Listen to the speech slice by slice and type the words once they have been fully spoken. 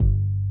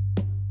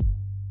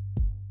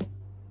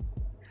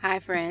Hi,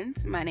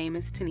 friends. My name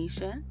is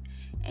Tanisha,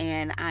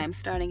 and I'm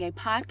starting a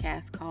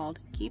podcast called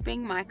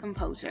Keeping My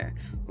Composure,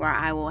 where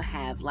I will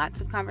have lots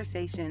of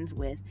conversations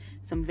with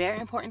some very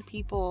important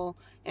people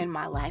in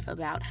my life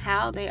about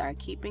how they are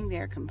keeping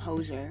their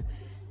composure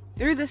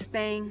through this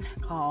thing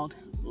called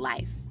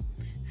life.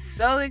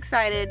 So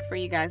excited for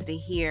you guys to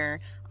hear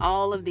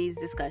all of these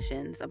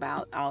discussions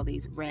about all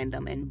these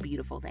random and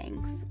beautiful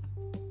things.